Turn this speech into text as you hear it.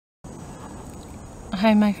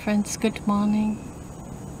Hi my friends, good morning.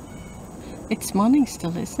 It's morning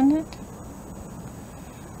still, isn't it?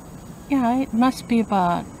 Yeah, it must be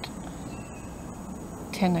about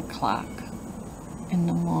 10 o'clock in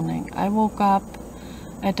the morning. I woke up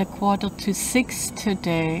at 5:45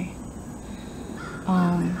 today.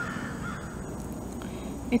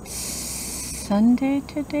 It's Sunday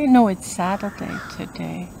today? No, it's Saturday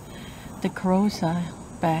today. The crows are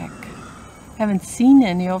back. Haven't seen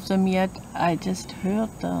any of them yet. I just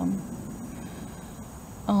heard them.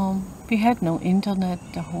 We had no internet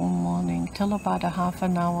the whole morning till about a half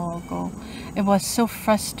an hour ago. It was so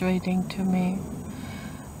frustrating to me.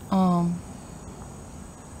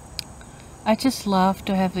 I just love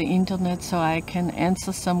to have the internet so I can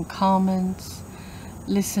answer some comments,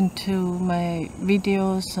 listen to my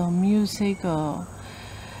videos or music, or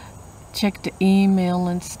check the email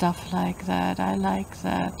and stuff like that. I like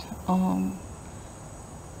that.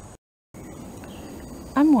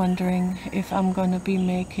 I'm wondering if I'm gonna be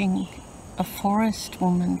making a forest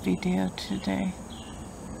woman video today.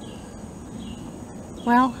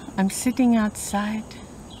 Well, I'm sitting outside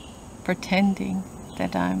pretending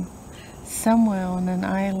that I'm somewhere on an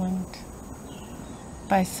island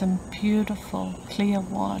by some beautiful clear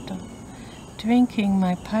water, drinking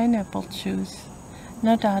my pineapple juice,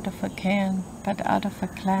 not out of a can, but out of a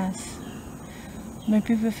glass,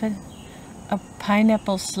 maybe with a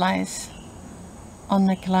pineapple slice on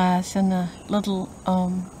the glass and a little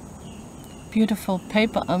beautiful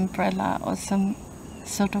paper umbrella or some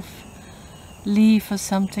sort of leaf or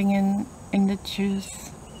something in the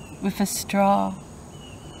juice with a straw.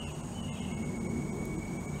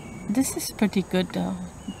 This is pretty good though.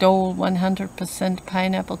 Dole 100%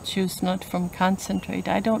 pineapple juice, not from concentrate.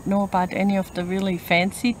 I don't know about any of the really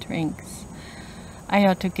fancy drinks. I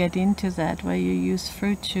ought to get into that, where you use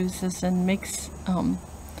fruit juices and mix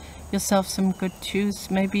yourself some good juice,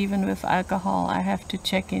 maybe even with alcohol. I have to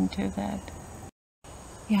check into that.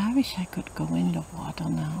 Yeah, I wish I could go in the water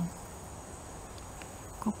now.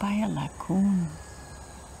 Go by a lagoon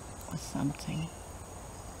or something.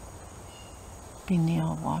 Be near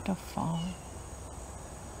a waterfall.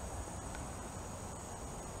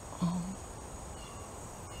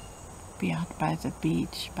 Be out by the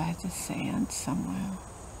beach, by the sand somewhere.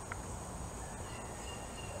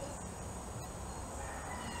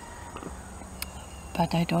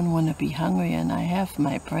 But I don't want to be hungry, and I have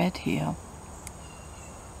my bread here.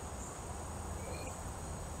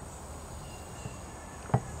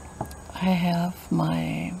 I have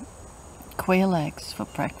my quail eggs for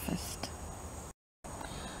breakfast.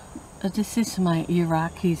 This is my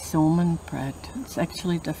Iraqi salmon bread. It's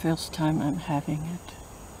actually the first time I'm having it.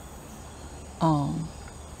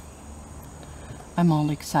 I'm all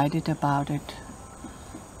excited about it.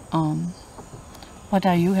 What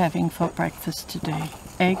are you having for breakfast today?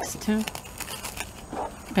 Eggs too?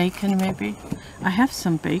 Bacon maybe? I have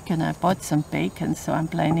some bacon. I bought some bacon, so I'm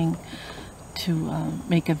planning to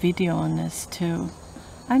make a video on this too.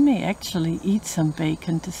 I may actually eat some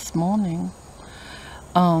bacon this morning.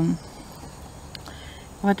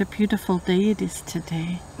 What a beautiful day it is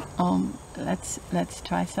today. Let's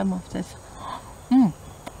try some of this.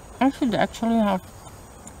 I should actually have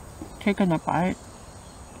taken a bite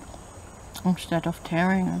instead of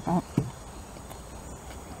tearing it up.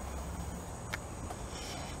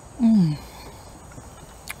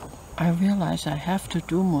 I realize I have to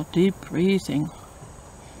do more deep breathing.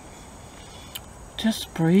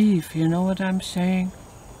 Just breathe, you know what I'm saying?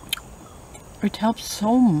 It helps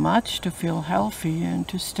so much to feel healthy and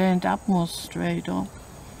to stand up more straight, or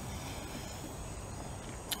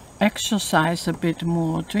exercise a bit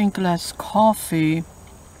more, drink less coffee,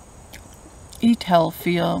 eat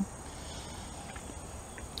healthier,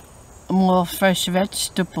 more fresh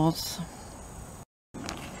vegetables.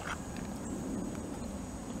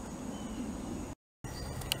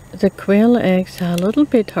 The quail eggs are a little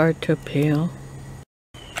bit hard to peel.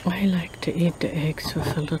 I like to eat the eggs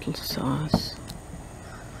with a little sauce.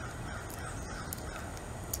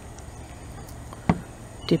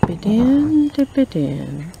 Dip it in, dip it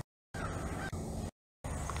in.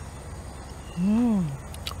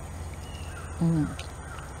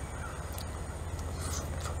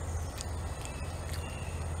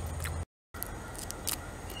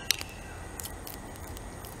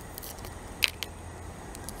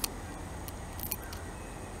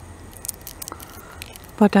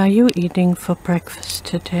 What are you eating for breakfast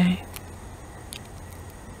today?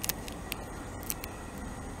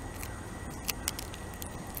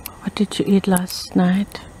 What did you eat last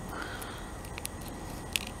night?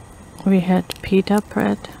 We had pita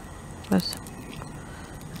bread with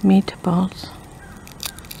meatballs.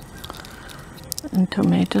 and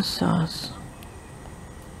tomato sauce.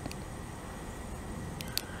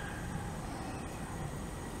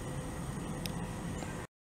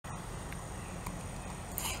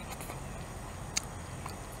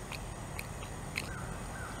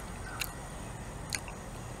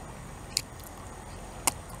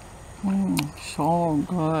 So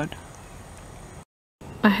good.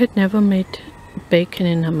 I had never made bacon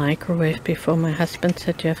in a microwave before. My husband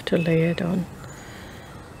said you have to lay it on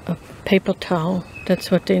a paper towel. That's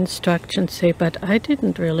what the instructions say, but I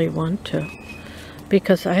didn't really want to,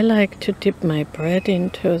 because I like to dip my bread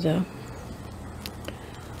into the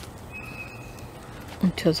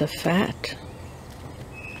fat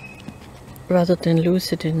rather than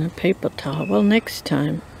lose it in a paper towel. Well, next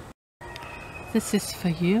time. This is for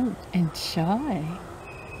you. Enjoy.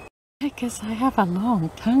 I guess I have a long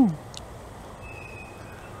tongue.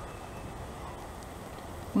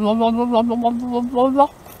 I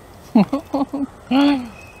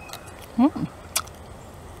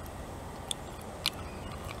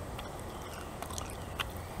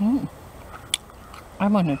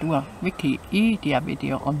want to do a Wikipedia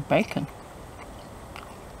video on bacon.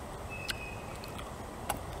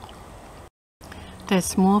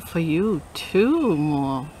 There's more for you, too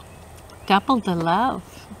more. Double the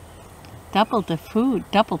love, double the food,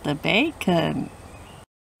 double the bacon.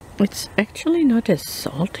 It's actually not as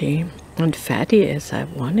salty and fatty as I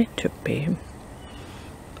want it to be.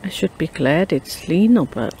 I should be glad it's leaner,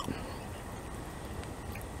 but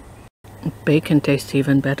bacon tastes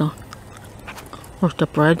even better with the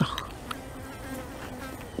bread.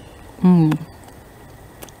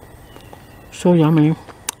 So yummy.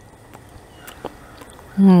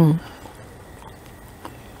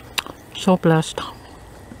 So blessed.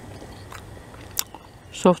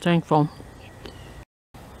 So thankful.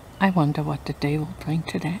 I wonder what the day will bring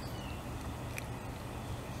today.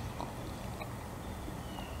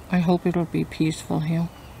 I hope it'll be peaceful here.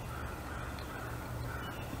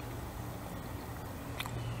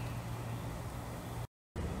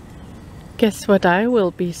 Guess what I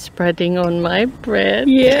will be spreading on my bread?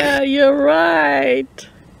 Yeah, you're right.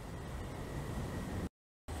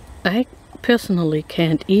 I personally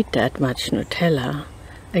can't eat that much Nutella.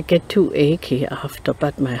 I get too achy after,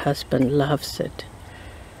 but my husband loves it.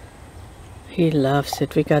 He loves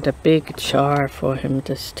it. We got a big jar for him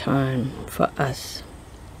this time, for us.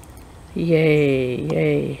 Yay,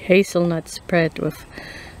 yay. Hazelnut spread with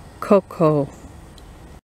cocoa.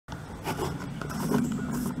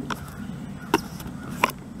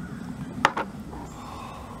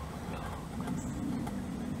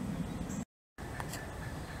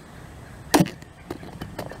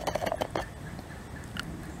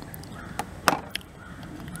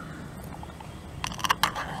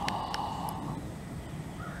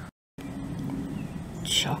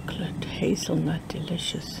 Chocolate hazelnut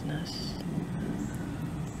deliciousness.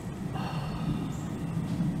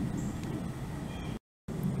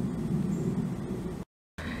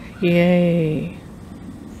 Yay.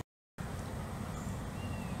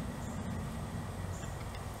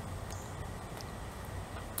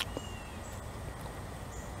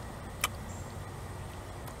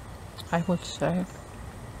 I would say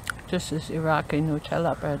this is Iraqi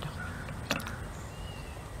Nutella bread.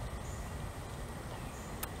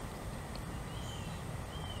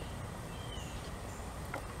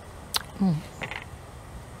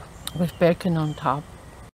 With bacon on top.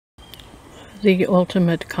 The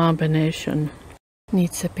ultimate combination.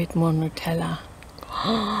 Needs a bit more Nutella.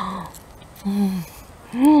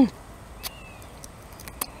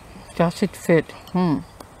 Does it fit?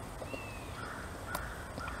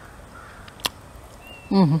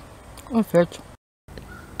 It fits.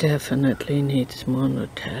 Definitely needs more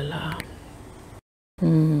Nutella.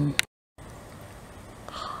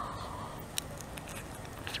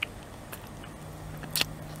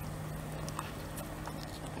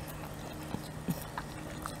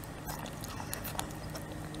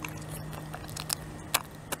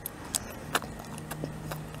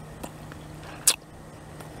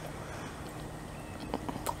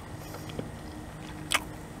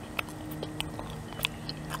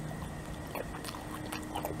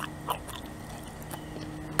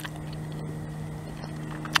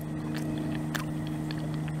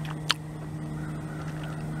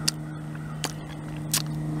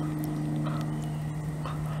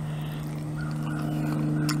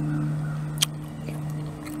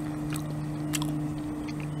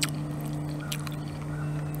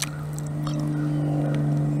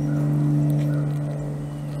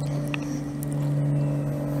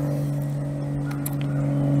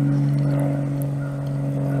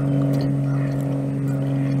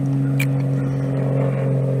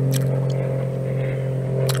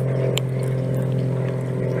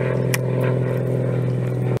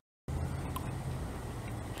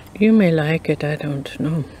 You may like it, I don't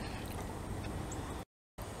know.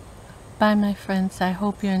 Bye my friends, I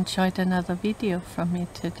hope you enjoyed another video from me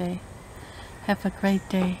today. Have a great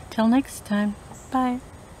day. Till next time. Bye.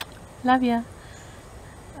 Love ya.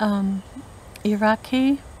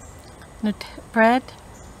 Iraqi bread,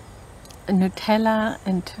 Nutella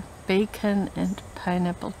and bacon and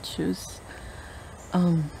pineapple juice.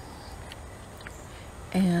 And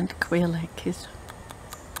quail eggs.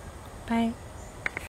 Bye.